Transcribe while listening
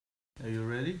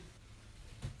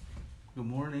Good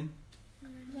morning.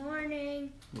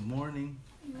 Morning. Good morning.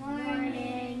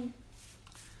 Morning.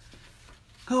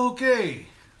 Okay,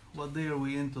 what day are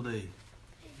we in today?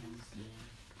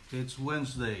 It's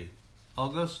Wednesday,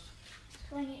 August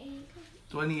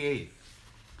 28th.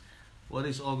 What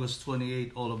is August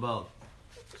 28th all about?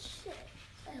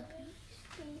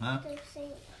 Huh?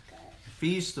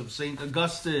 Feast of Saint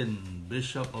Augustine,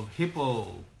 Bishop of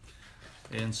Hippo.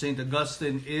 And Saint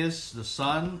Augustine is the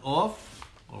son of,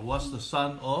 or was the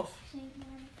son of,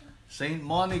 Saint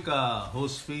Monica,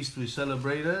 whose feast we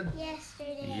celebrated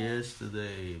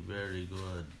yesterday. Very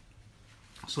good.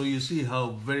 So you see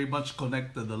how very much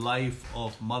connected the life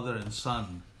of mother and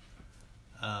son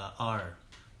are,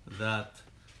 that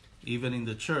even in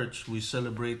the church we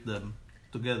celebrate them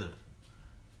together.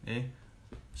 Okay?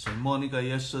 Saint Monica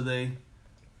yesterday,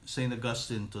 Saint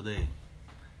Augustine today.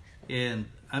 And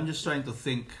I'm just trying to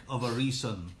think of a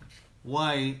reason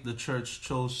why the church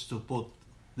chose to put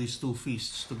these two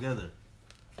feasts together.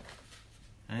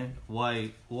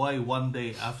 Why one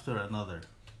day after another?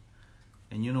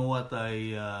 And you know what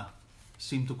I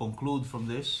seem to conclude from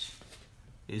this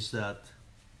is that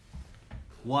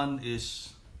one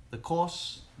is the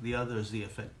cause, the other is the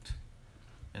effect.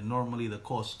 And normally the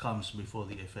cause comes before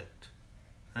the effect.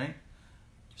 Right?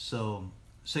 So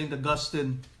Saint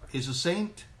Augustine is a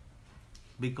saint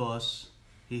because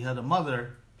he had a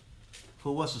mother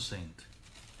who was a saint.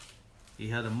 He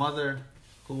had a mother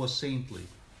who was saintly,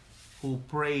 who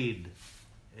prayed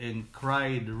and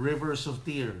cried rivers of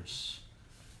tears,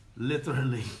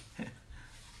 literally,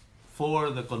 for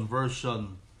the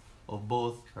conversion of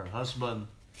both her husband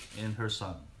and her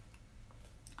son.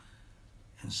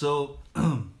 And so,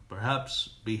 perhaps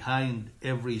behind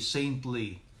every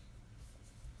saintly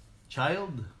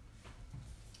child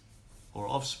or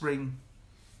offspring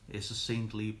is a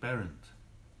saintly parent.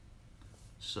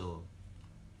 So,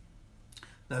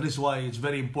 that is why it's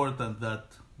very important that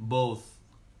both,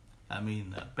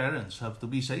 parents have to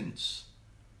be saints.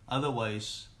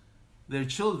 Otherwise, their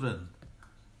children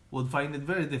would find it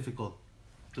very difficult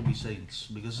to be saints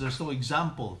because there's no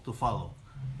example to follow.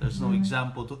 There's no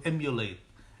example to emulate.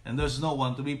 And there's no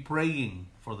one to be praying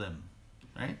for them.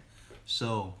 Right?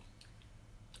 So,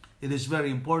 it is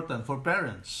very important for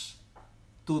parents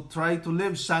to try to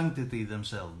live sanctity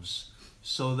themselves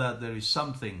so that there is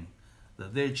something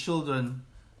that their children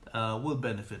will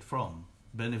benefit from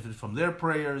their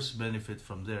prayers, benefit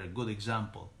from their good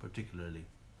example particularly.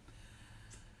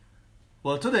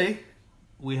 Well, today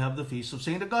we have the feast of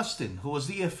Saint Augustine, who was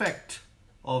the effect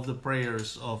of the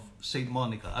prayers of Saint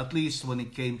Monica, at least when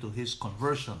it came to his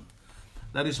conversion.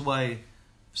 That is why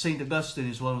Saint Augustine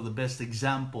is one of the best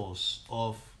examples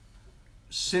of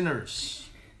sinners.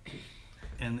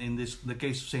 And in the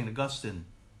case of Saint Augustine,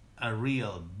 a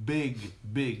real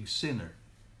big sinner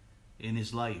in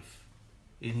his life,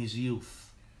 in his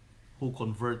youth, who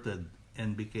converted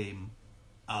and became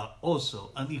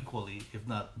also an equally, if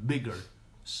not bigger,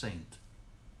 saint.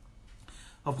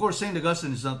 Of course, Saint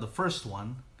Augustine is not the first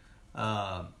one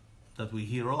that we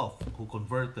hear of who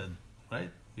converted,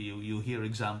 right? You hear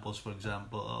examples, for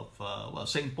example, of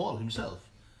Saint Paul himself,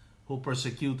 who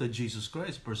persecuted Jesus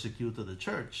Christ, persecuted the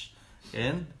church,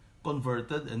 and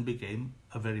converted and became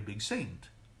a very big saint,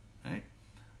 right?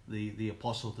 The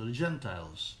apostle to the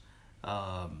Gentiles.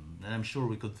 And I'm sure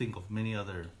we could think of many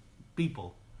other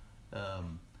people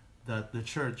that the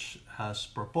church has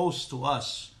proposed to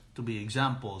us to be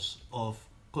examples of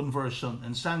conversion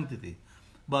and sanctity.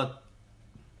 But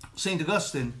Saint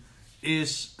Augustine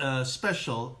is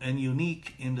special and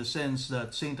unique in the sense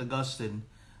that Saint Augustine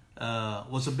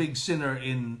was a big sinner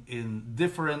in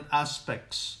different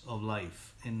aspects of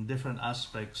life, in different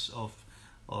aspects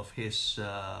of his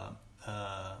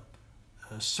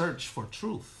search for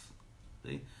truth.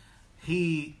 See?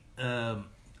 He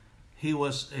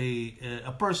was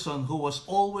a person who was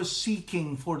always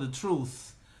seeking for the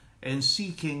truth and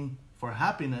seeking for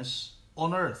happiness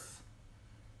on earth.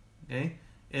 Okay?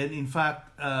 And in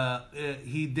fact,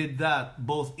 he did that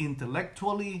both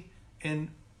intellectually and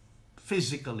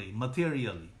physically,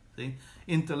 materially. See?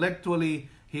 Intellectually,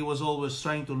 he was always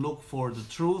trying to look for the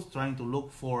truth, trying to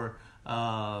look for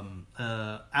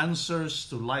answers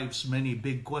to life's many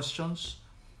big questions,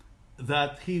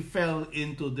 that he fell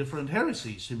into different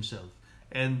heresies himself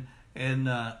and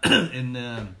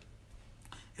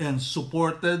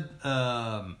supported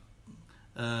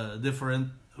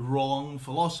different wrong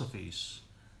philosophies,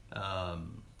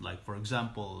 like for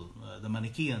example the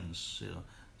Manichaeans.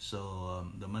 So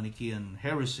the Manichaean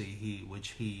heresy, which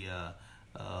he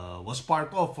was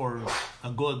part of for a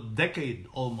good decade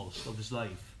almost of his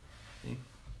life. Okay?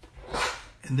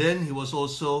 And then he was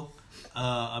also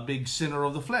a big sinner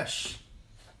of the flesh.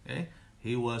 Okay?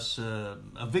 He was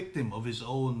a victim of his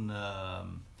own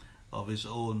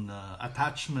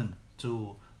attachment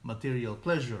to material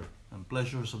pleasure and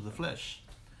pleasures of the flesh.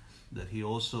 That he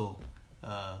also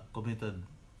committed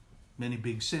many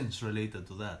big sins related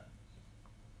to that.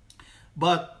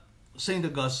 But Saint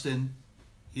Augustine,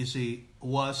 you see,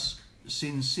 was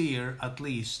sincere at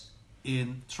least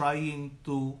in trying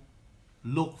to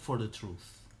look for the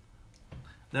truth.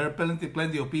 There are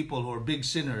plenty of people who are big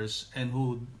sinners and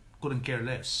who couldn't care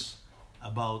less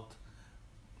about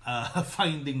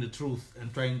finding the truth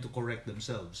and trying to correct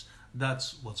themselves.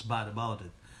 That's what's bad about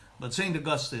it. But Saint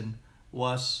Augustine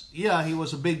was, he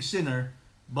was a big sinner,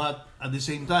 but at the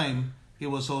same time, he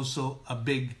was also a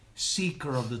big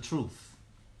seeker of the truth.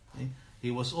 Okay?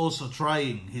 He was also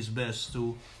trying his best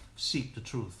to seek the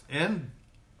truth. And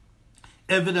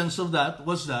evidence of that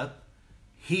was that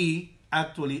he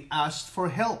actually asked for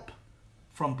help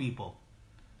from people.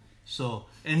 So,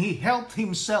 and he helped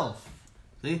himself.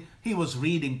 See? He was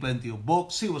reading plenty of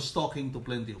books. He was talking to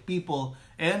plenty of people.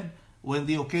 And when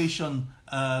the occasion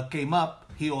came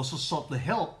up, he also sought the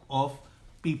help of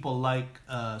people like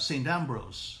St.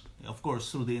 Ambrose. Of course,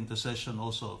 through the intercession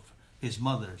also of his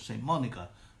mother, St. Monica.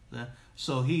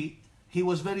 So he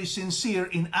was very sincere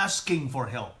in asking for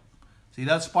help. See,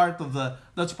 that's part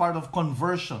of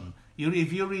conversion.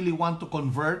 If you really want to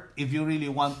convert, if you really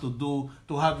want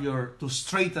to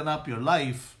straighten up your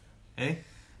life,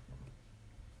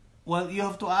 well, you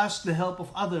have to ask the help of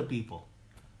other people.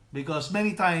 Because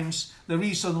many times, the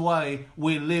reason why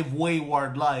we live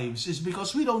wayward lives is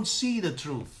because we don't see the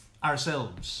truth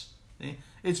ourselves.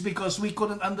 It's because we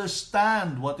couldn't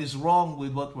understand what is wrong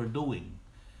with what we're doing.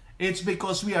 It's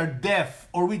because we are deaf,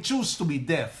 or we choose to be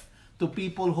deaf, to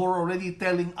people who are already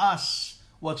telling us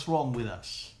what's wrong with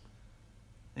us.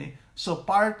 So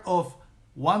part of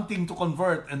wanting to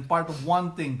convert and part of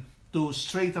wanting to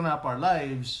straighten up our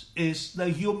lives is the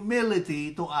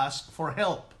humility to ask for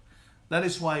help. That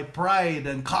is why pride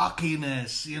and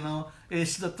cockiness,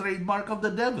 is the trademark of the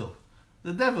devil.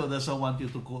 The devil doesn't want you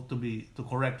to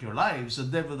correct your lives. The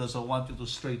devil doesn't want you to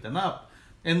straighten up.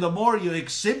 And the more you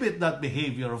exhibit that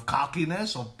behavior of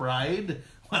cockiness, of pride,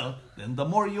 well, then the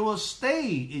more you will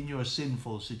stay in your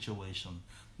sinful situation.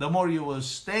 The more you will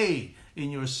stay in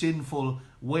your sinful,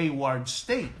 wayward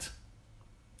state.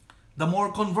 The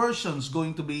more conversion's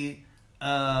going to be,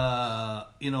 far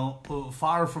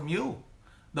from you.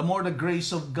 The more the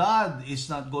grace of God is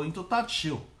not going to touch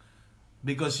you.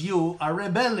 Because you are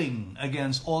rebelling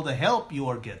against all the help you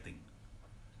are getting.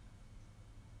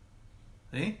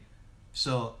 See?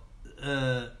 So,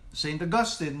 St.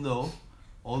 Augustine, though,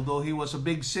 although he was a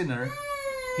big sinner,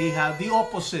 he had the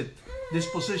opposite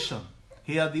disposition.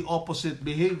 He had the opposite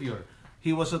behavior.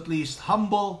 He was at least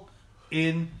humble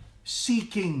in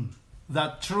seeking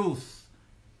that truth,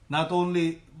 not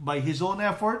only by his own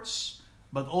efforts,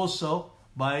 but also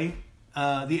by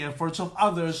the efforts of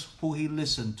others who he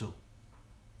listened to.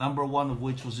 Number one of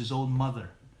which was his own mother.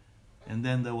 And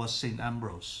then there was St.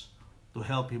 Ambrose to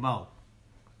help him out.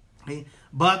 Okay?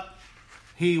 But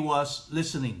he was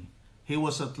listening. He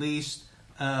was at least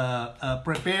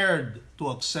prepared to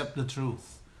accept the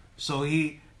truth. So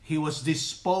he was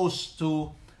disposed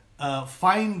to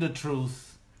find the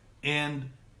truth and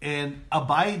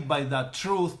abide by that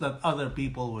truth that other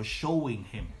people were showing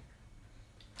him.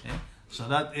 Okay? So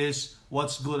that is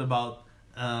what's good about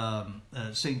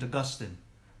St. Augustine.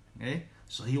 Okay?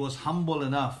 So he was humble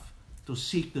enough to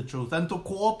seek the truth and to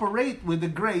cooperate with the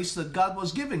grace that God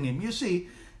was giving him. You see,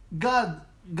 God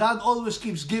always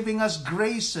keeps giving us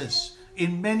graces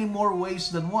in many more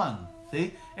ways than one.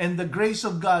 See? And the grace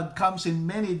of God comes in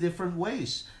many different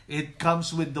ways. It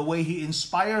comes with the way He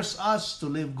inspires us to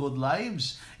live good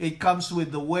lives. It comes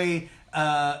with the way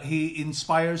He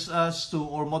inspires us to,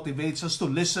 or motivates us to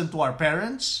listen to our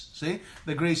parents. See,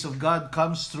 the grace of God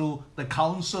comes through the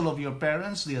counsel of your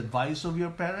parents, the advice of your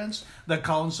parents, the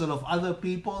counsel of other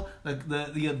people,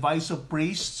 the advice of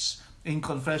priests in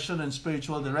confession and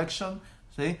spiritual direction.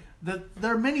 See, that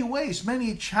there are many ways,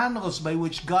 many channels by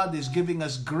which God is giving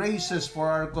us graces for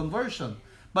our conversion.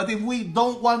 But if we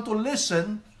don't want to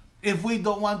listen, if we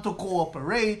don't want to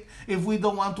cooperate, if we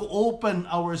don't want to open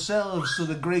ourselves to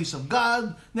the grace of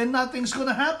God, then nothing's going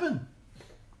to happen.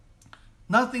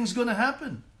 Nothing's going to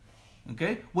happen.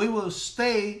 Okay? We will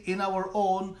stay in our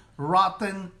own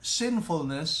rotten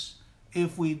sinfulness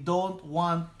if we don't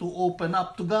want to open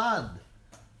up to God.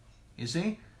 You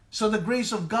see? So the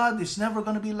grace of God is never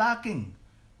going to be lacking.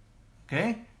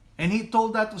 Okay? And he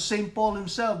told that to St. Paul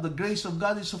himself, the grace of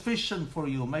God is sufficient for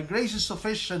you. My grace is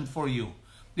sufficient for you.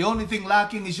 The only thing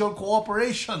lacking is your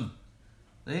cooperation.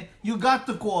 See? You got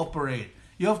to cooperate.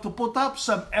 You have to put up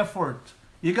some effort.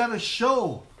 You got to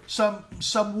show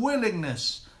some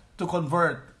willingness to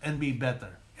convert and be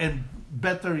better. And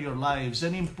better your lives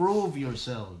and improve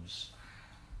yourselves.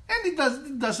 And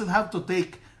it doesn't have to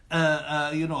take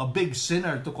a big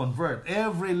sinner to convert.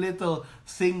 Every little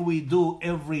thing we do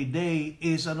every day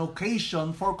is an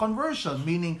occasion for conversion,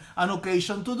 meaning an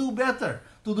occasion to do better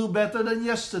than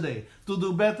yesterday, to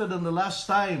do better than the last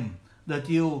time that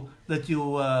you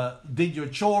did your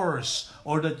chores,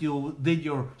 or that you did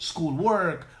your school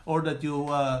work, or that you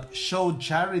showed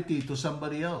charity to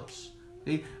somebody else.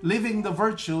 See? Living the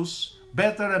virtues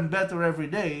better and better every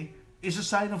day is a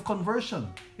sign of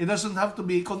conversion. It doesn't have to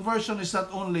be, conversion is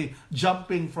not only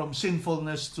jumping from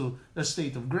sinfulness to the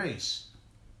state of grace.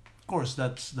 Of course,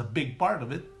 that's the big part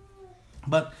of it.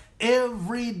 But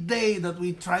every day that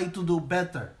we try to do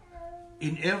better,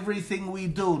 in everything we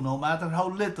do, no matter how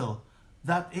little,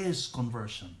 that is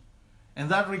conversion. And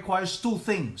that requires two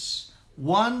things.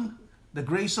 One, the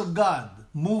grace of God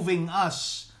moving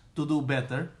us to do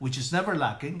better, which is never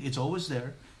lacking, it's always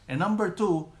there. And number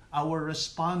two, our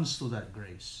response to that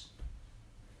grace.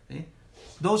 Okay?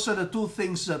 Those are the two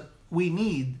things that we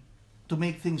need to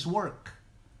make things work.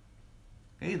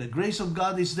 Okay? The grace of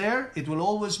God is there. It will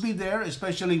always be there,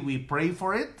 especially we pray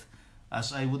for it,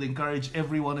 as I would encourage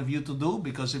every one of you to do,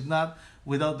 because if not,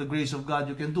 without the grace of God,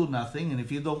 you can do nothing. And if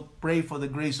you don't pray for the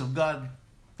grace of God,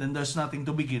 then there's nothing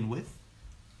to begin with.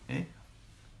 Okay?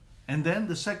 And then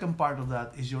the second part of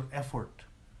that is your effort.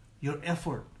 Your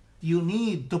effort. You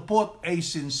need to put a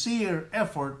sincere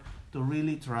effort to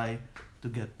really try to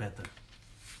get better.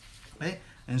 Okay?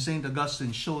 And St.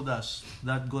 Augustine showed us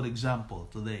that good example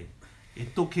today.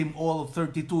 It took him all of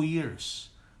 32 years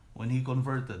when he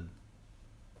converted.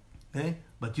 Okay?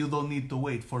 But you don't need to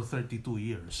wait for 32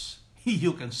 years.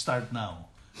 You can start now.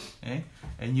 Okay?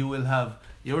 And you will have,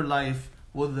 your life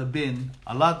would have been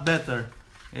a lot better,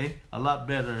 okay? A lot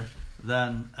better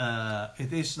than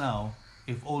it is now,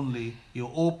 if only you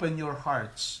open your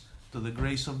hearts to the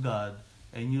grace of God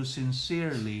and you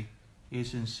sincerely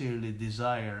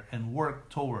desire and work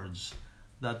towards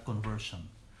that conversion.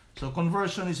 So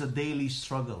conversion is a daily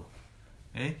struggle.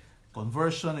 Okay?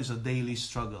 Conversion is a daily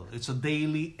struggle. It's a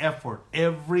daily effort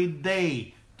every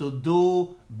day to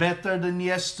do better than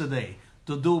yesterday,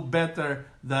 to do better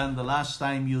than the last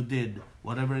time you did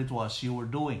whatever it was you were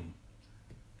doing.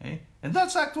 Okay? And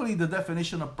that's actually the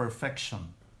definition of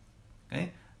perfection.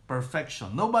 Okay?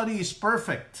 Perfection. Nobody is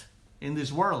perfect in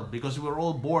this world because we were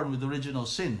all born with original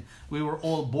sin. We were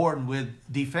all born with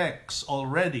defects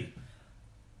already.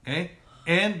 Okay?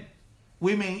 And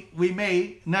we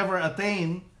may never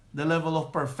attain the level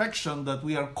of perfection that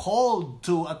we are called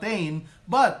to attain,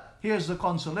 but here's the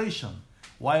consolation.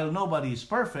 While nobody is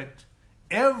perfect,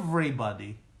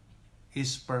 everybody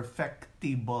is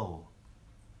perfectible.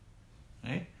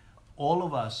 Okay? All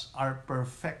of us are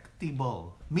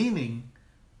perfectible, meaning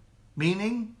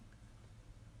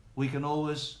we can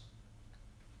always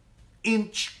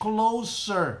inch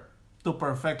closer to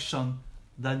perfection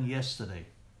than yesterday.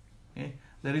 Okay?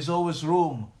 There is always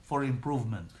room for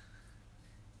improvement.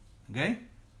 Okay?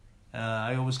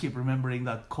 I always keep remembering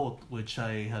that quote which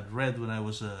I had read when I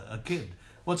was a kid.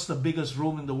 What's the biggest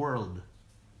room in the world?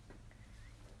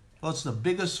 What's the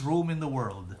biggest room in the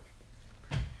world?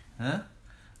 Huh?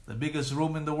 The biggest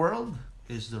room in the world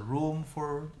is the room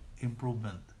for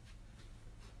improvement.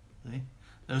 See?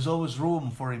 There's always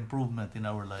room for improvement in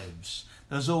our lives.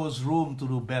 There's always room to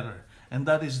do better. And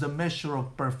that is the measure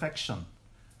of perfection.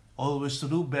 Always to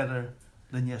do better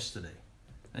than yesterday.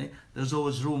 Okay? There's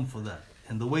always room for that.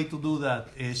 And the way to do that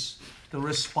is to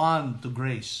respond to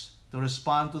grace. To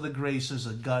respond to the graces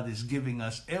that God is giving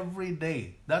us every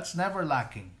day. That's never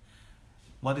lacking.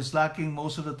 What is lacking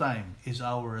most of the time is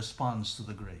our response to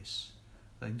the grace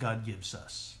that God gives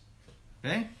us.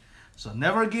 Okay? So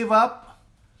never give up.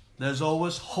 There's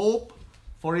always hope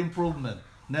for improvement.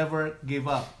 Never give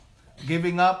up.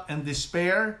 Giving up and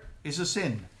despair is a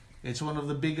sin. It's one of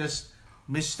the biggest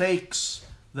mistakes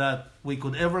that we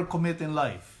could ever commit in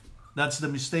life. That's the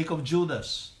mistake of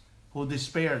Judas, who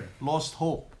despaired, lost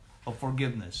hope of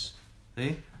forgiveness.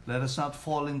 Okay? Let us not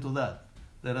fall into that.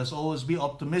 Let us always be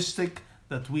optimistic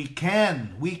that we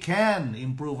can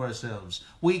improve ourselves.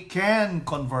 We can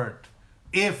convert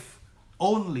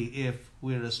only if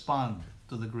we respond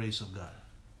to the grace of God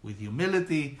with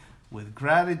humility, with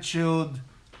gratitude,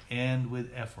 and with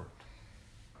effort.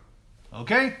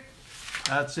 Okay?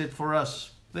 That's it for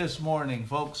us this morning,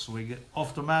 folks. We get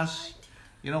off to Mass.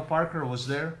 You know, Parker was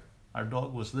there. Our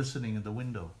dog was listening in the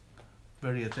window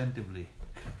very attentively.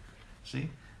 See?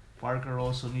 Parker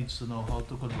also needs to know how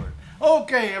to convert.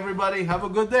 Okay, everybody, have a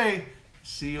good day.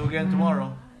 See you again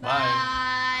tomorrow. Bye.